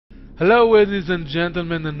Hello ladies and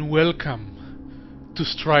gentlemen and welcome to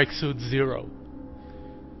Strike Suit Zero.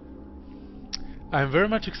 I'm very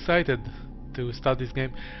much excited to start this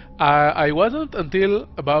game. I wasn't until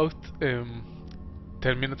about 10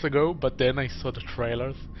 minutes ago, but then I saw the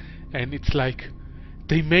trailers and it's like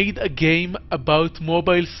they made a game about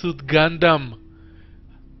Mobile Suit Gundam.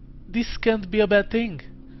 This can't be a bad thing.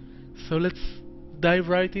 So let's dive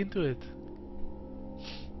right into it.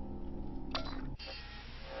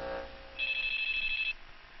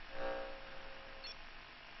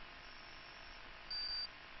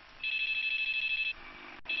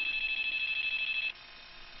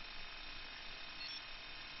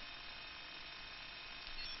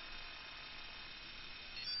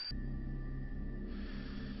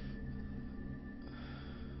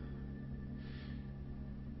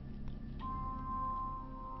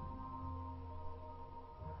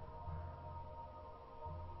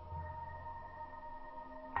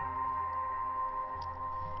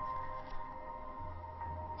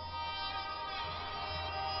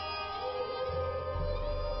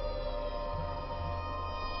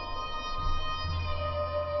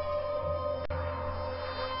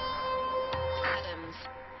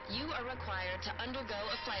 You are required to undergo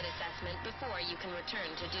a flight assessment before you can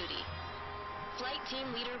return to duty. Flight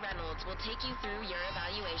Team Leader Reynolds will take you through your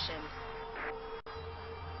evaluation.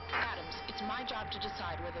 Adams, it's my job to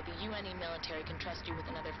decide whether the UNE military can trust you with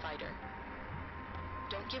another fighter.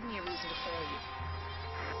 Don't give me a reason to fail you.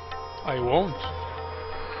 I won't.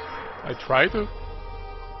 I try to.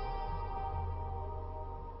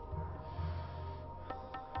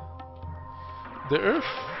 The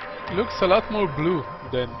Earth looks a lot more blue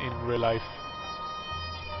than in real life.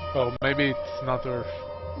 Or maybe it's not Earth.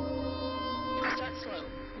 Start slow,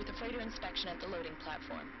 with a freighter inspection at the loading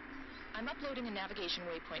platform. I'm uploading a navigation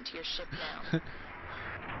waypoint to your ship now.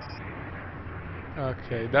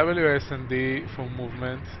 Okay, W, S, and D for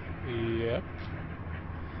movement. Yep.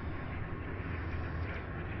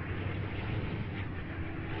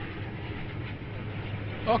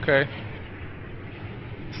 Okay.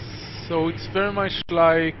 So it's very much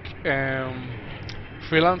like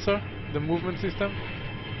Freelancer, the movement system.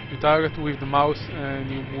 You target with the mouse and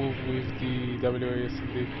you move with the W, S,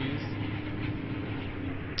 and D keys.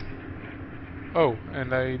 Oh,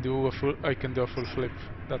 and I can do a full flip.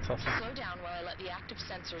 That's awesome. Slow down while I let the active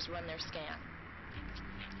sensors run their scan.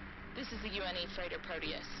 This is the UNE freighter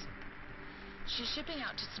Proteus. She's shipping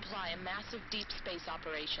out to supply a massive deep space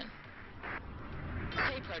operation.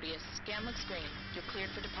 Okay, Proteus, scan looks green. You're cleared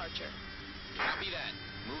for departure. Copy that.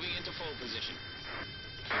 Moving into full position.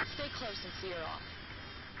 Let's stay close and see her off.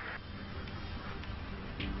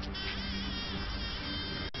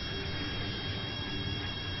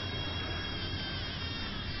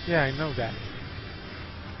 Yeah, I know that.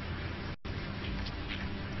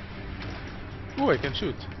 Ooh, I can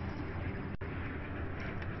shoot.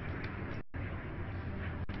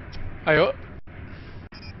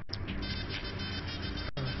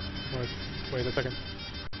 Wait a second.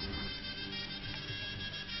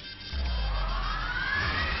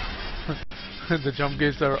 The jump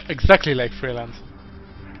gates are exactly like Freelance.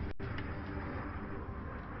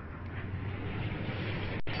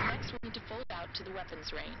 Next, we need to fold out to the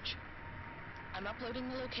weapons range. I'm uploading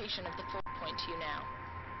the location of the fold point to you now.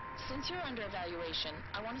 Since you're under evaluation,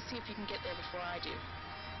 I want to see if you can get there before I do.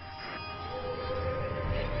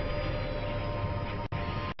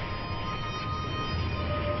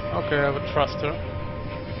 Okay, I have a thruster.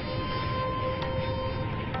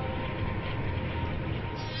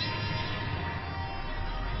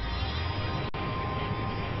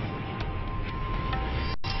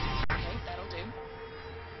 Okay, that'll do.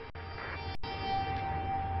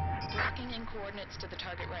 Locking in coordinates to the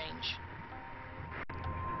target range.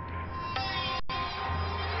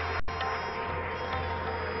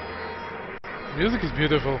 Music is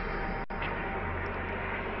beautiful.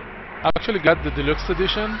 I actually got the deluxe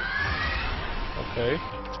edition. Okay.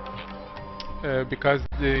 Because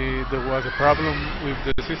there was a problem with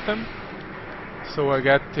the system, so I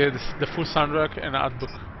got the full soundtrack and art book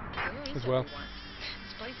as well.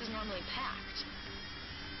 This place is normally packed.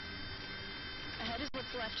 Ahead is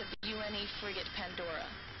what's left of the UNE frigate Pandora.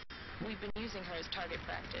 We've been using her as target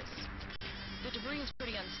practice. The debris is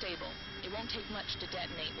pretty unstable. It won't take much to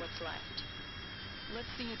detonate what's left. Let's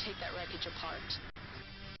see you take that wreckage apart.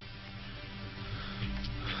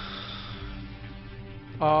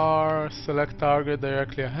 R, select target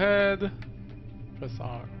directly ahead. Press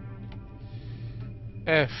R.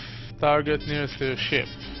 F, target nearest to your ship.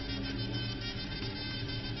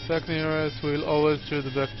 Select nearest will always choose the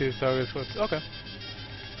objective target first. Okay.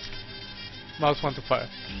 mouse 1 to fire.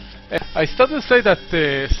 I started to say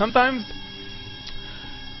that sometimes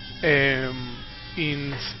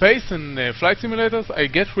in space and flight simulators I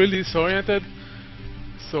get really disoriented,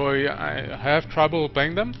 so I have trouble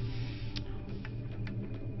playing them.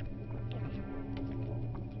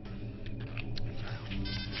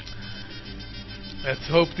 Let's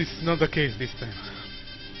hope this is not the case this time.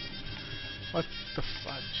 What the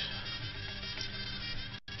fudge?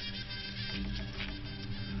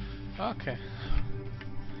 Okay.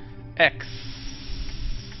 X.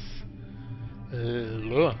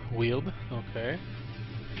 Weird. Okay.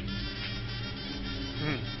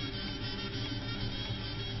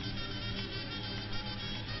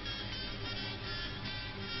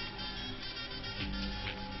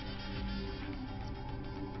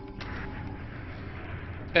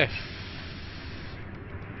 F.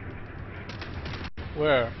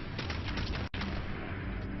 Where?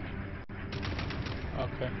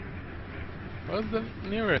 Okay. What's the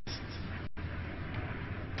nearest?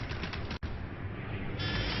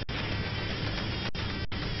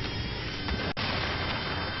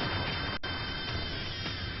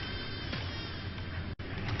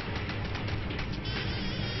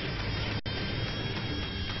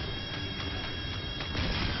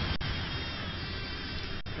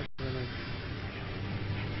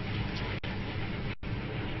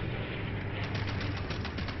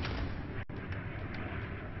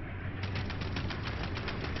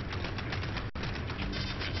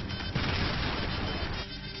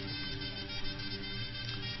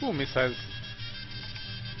 Ooh, missiles.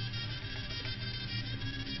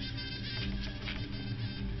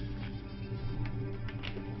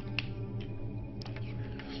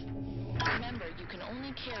 Remember, you can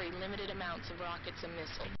only carry limited amounts of rockets and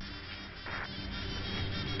missiles.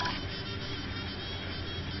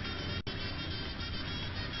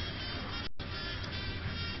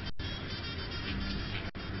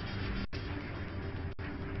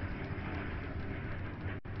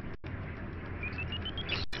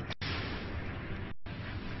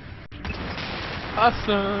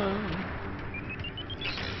 Awesome!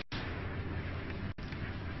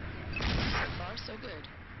 So far, so good.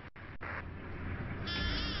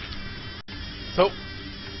 So,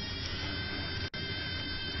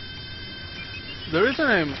 the reason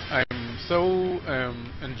I'm so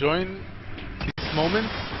enjoying this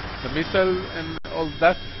moment, the missile and all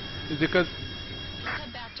that, is because Let's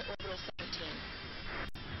head back to Orbital 17.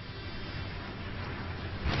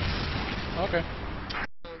 okay.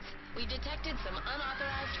 We detected some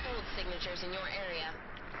unauthorized hold signatures in your area.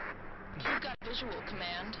 We've got visual,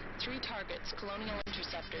 Command. 3 targets, colonial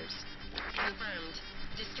interceptors. Confirmed.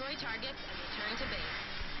 Destroy targets and return to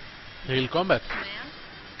base. Real combat. Command?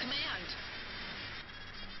 Command!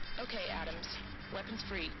 Okay, Adams. Weapons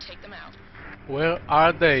free. Take them out. Where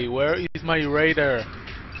are they? Where is my radar?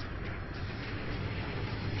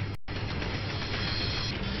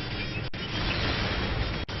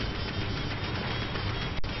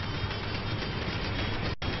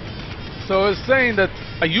 So I was saying that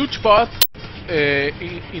a huge part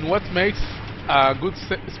in what makes a good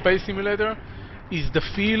space simulator is the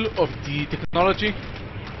feel of the technology,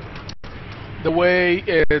 the way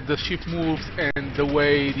the ship moves, and the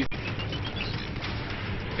way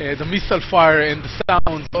the missile fire and the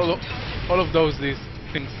sounds, all of these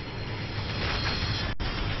things.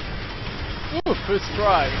 Ooh, first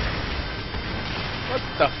try. What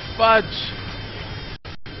the fudge?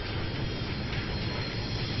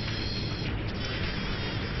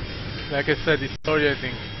 Like I said, it's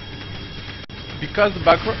orienting. Because the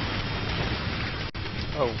background...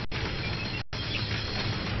 Oh.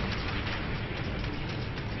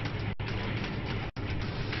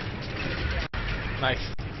 Nice.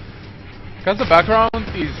 Because the background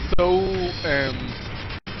is so...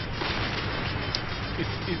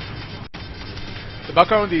 the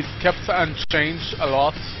background is kept unchanged a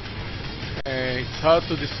lot. It's hard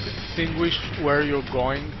to distinguish where you're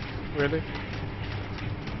going, really.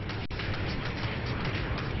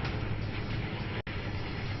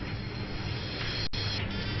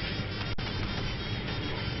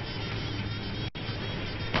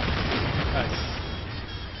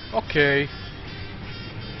 Okay.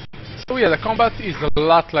 So yeah, the combat is a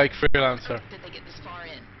lot like Freelancer. Did they get this far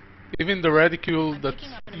in? Even the ridicule I'm that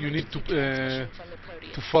picking up an you need emergency transmission from the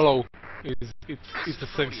Proteus. to follow it's the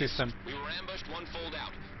same Proteus. system. We were ambushed, one fold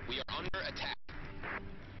out. We are under attack.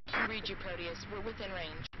 I read you, Proteus. We're within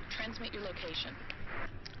range. Transmit your location.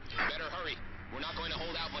 Better hurry. We're not going to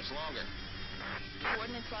hold out much longer.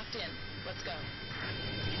 Coordinates locked in. Let's go.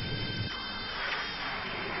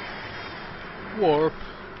 Warp.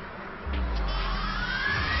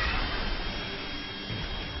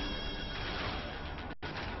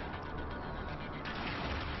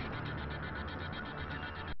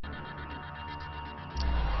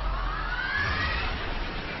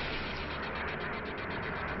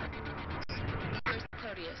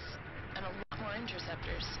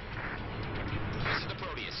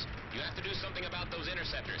 something about those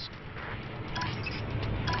interceptors.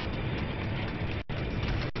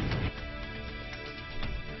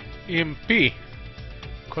 EMP.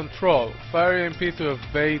 Control. Fire EMP to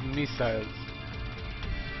evade missiles.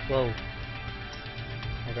 Whoa.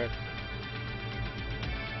 Okay.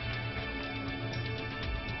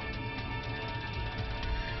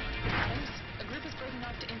 Adams, a group is breaking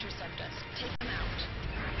off to intercept us. Take them out.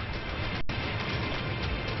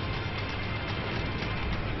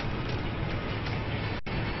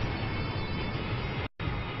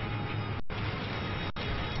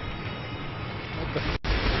 What the?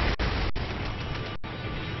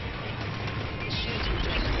 Shields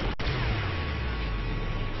retracted.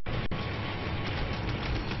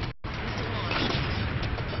 Missile launched.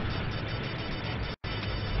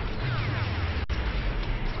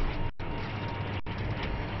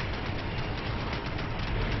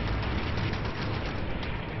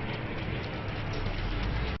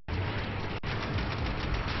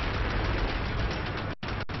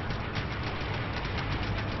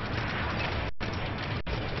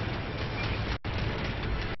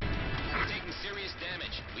 We're taking serious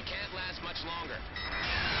damage. We can't last much longer.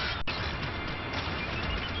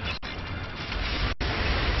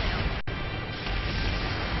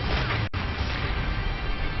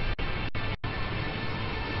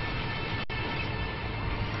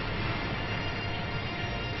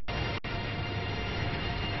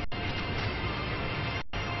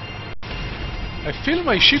 I feel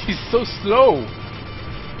my ship is so slow.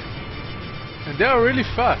 And they are really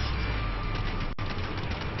fast.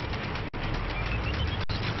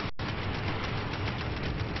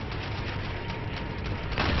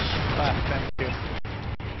 Ah, thank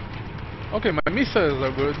you. Okay, my missiles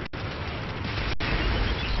are good.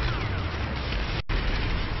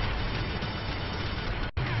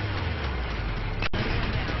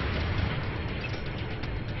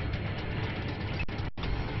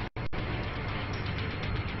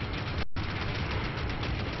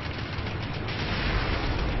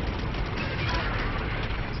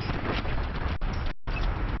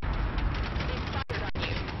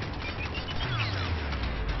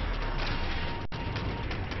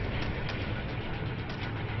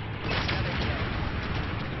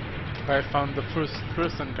 I found the first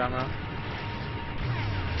person camera.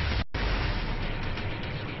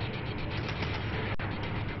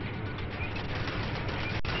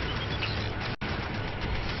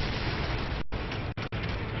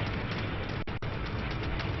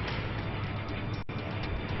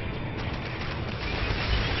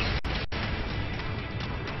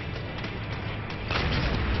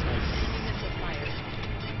 Missile fired.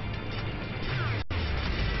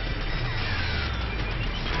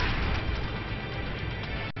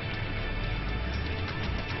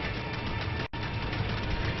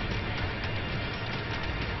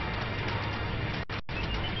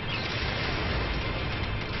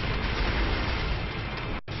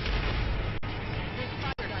 They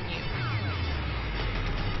fired on you.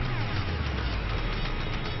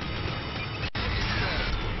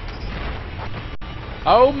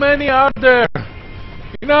 How many are there?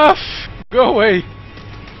 Enough! Go away!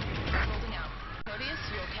 Holding out. Proteus,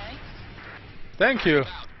 you okay? Thank you.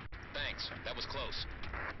 Out. Thanks. That was close.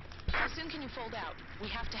 How soon can you fold out? We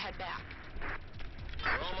have to head back.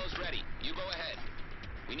 We're almost ready. You go ahead.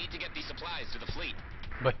 We need to get these supplies to the fleet.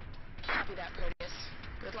 But Copy that, Proteus.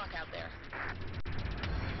 Good luck out there.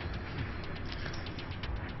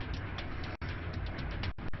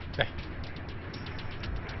 hey.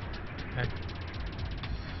 Hey.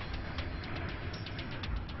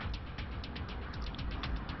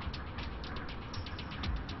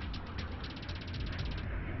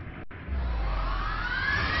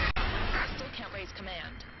 I still can't raise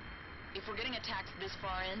command. If we're getting attacked this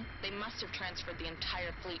far in, they must have transferred the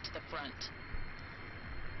entire fleet to the front.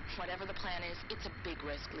 Whatever the plan is, it's a big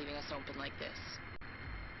risk leaving us open like this.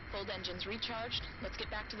 Fold engines recharged. Let's get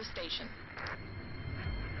back to the station.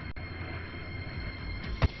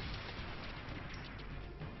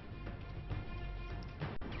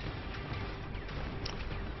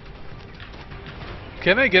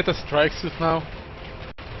 Can I get a strike suit now?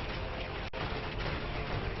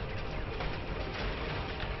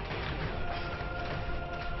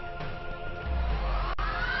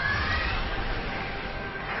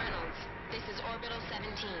 Reynolds, this is Orbital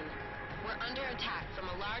 17. We're under attack from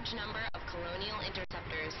a large number of colonial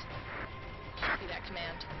interceptors. Copy that,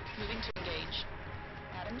 Command. Moving to engage.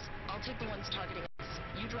 Adams, I'll take the ones targeting us.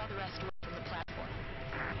 You draw the rest away from the platform.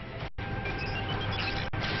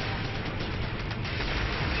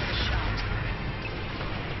 Take a shot.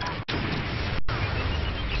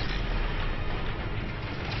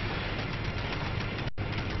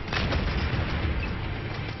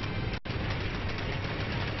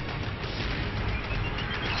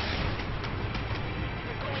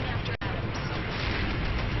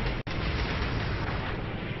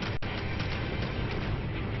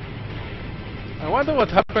 wonder what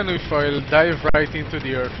happened if I'll dive right into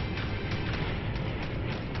the earth.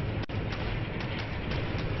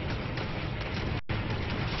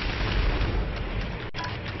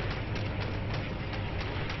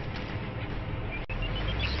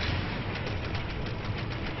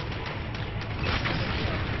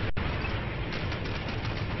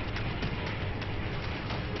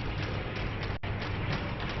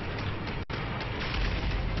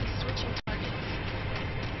 Switching targets.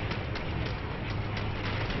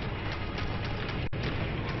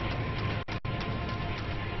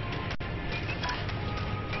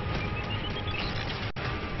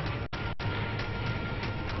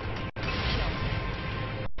 Kill.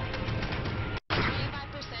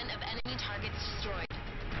 25% of enemy targets destroyed.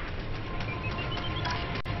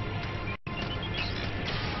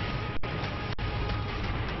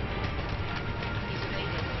 He's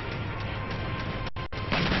evaded.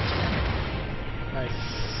 Nice.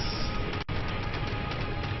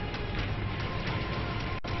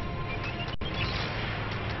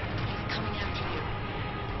 He's coming after you.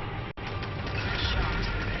 Nice shot.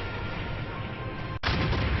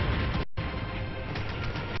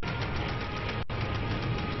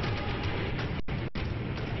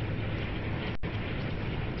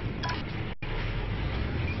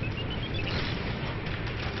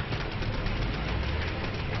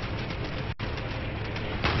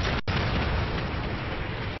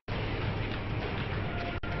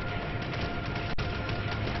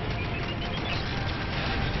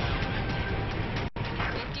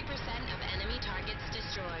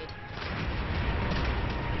 Destroyed.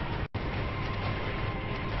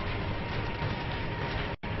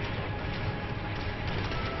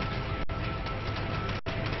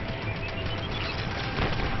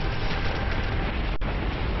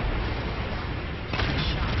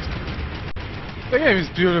 The game is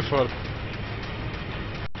beautiful.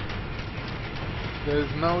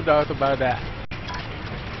 There's no doubt about that.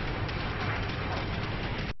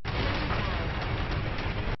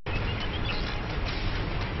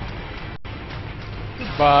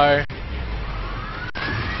 Goodbye.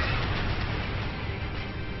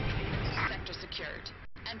 Sector secured.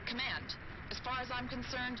 And command, as far as I'm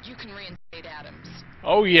concerned, you can reinstate Adams.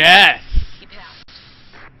 Oh yes! He passed.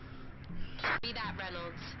 Copy that,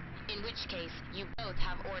 Reynolds. In which case, you both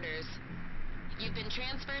have orders. You've been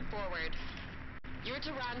transferred forward. You're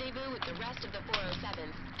to rendezvous with the rest of the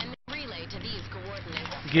 407th and then relay to these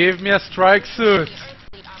coordinates. Give me a strike suit. The Earth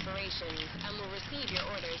Fleet operations and will receive your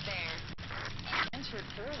orders there. Transferred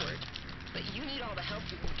forward, but you need all the help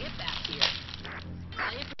you can get back here.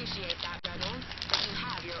 I appreciate that, Reynolds, but you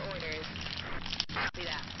have your orders. See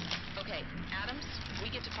that? Okay, Adams, we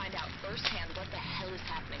get to find out firsthand what the hell is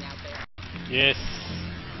happening out there. Yes.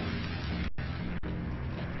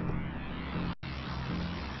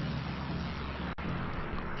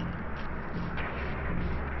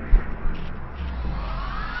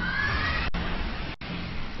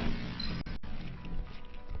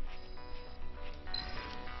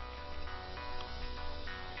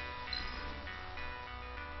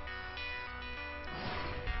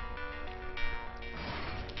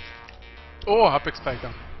 Oh, Apex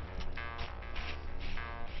Titan.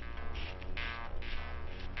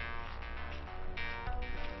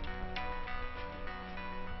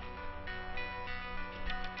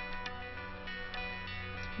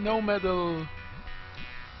 No medal.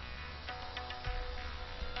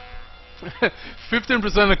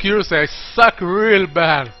 15% accuracy. I suck real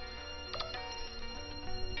bad.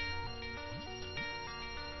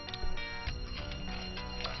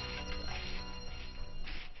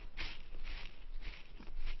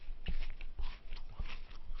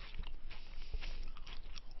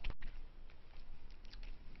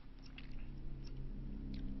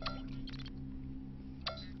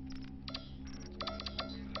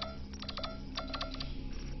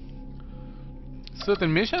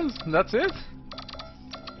 Certain missions? That's it?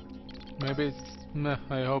 Maybe it's... Meh,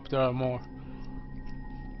 I hope there are more.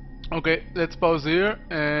 Okay, let's pause here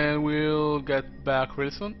and we'll get back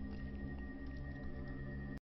real soon.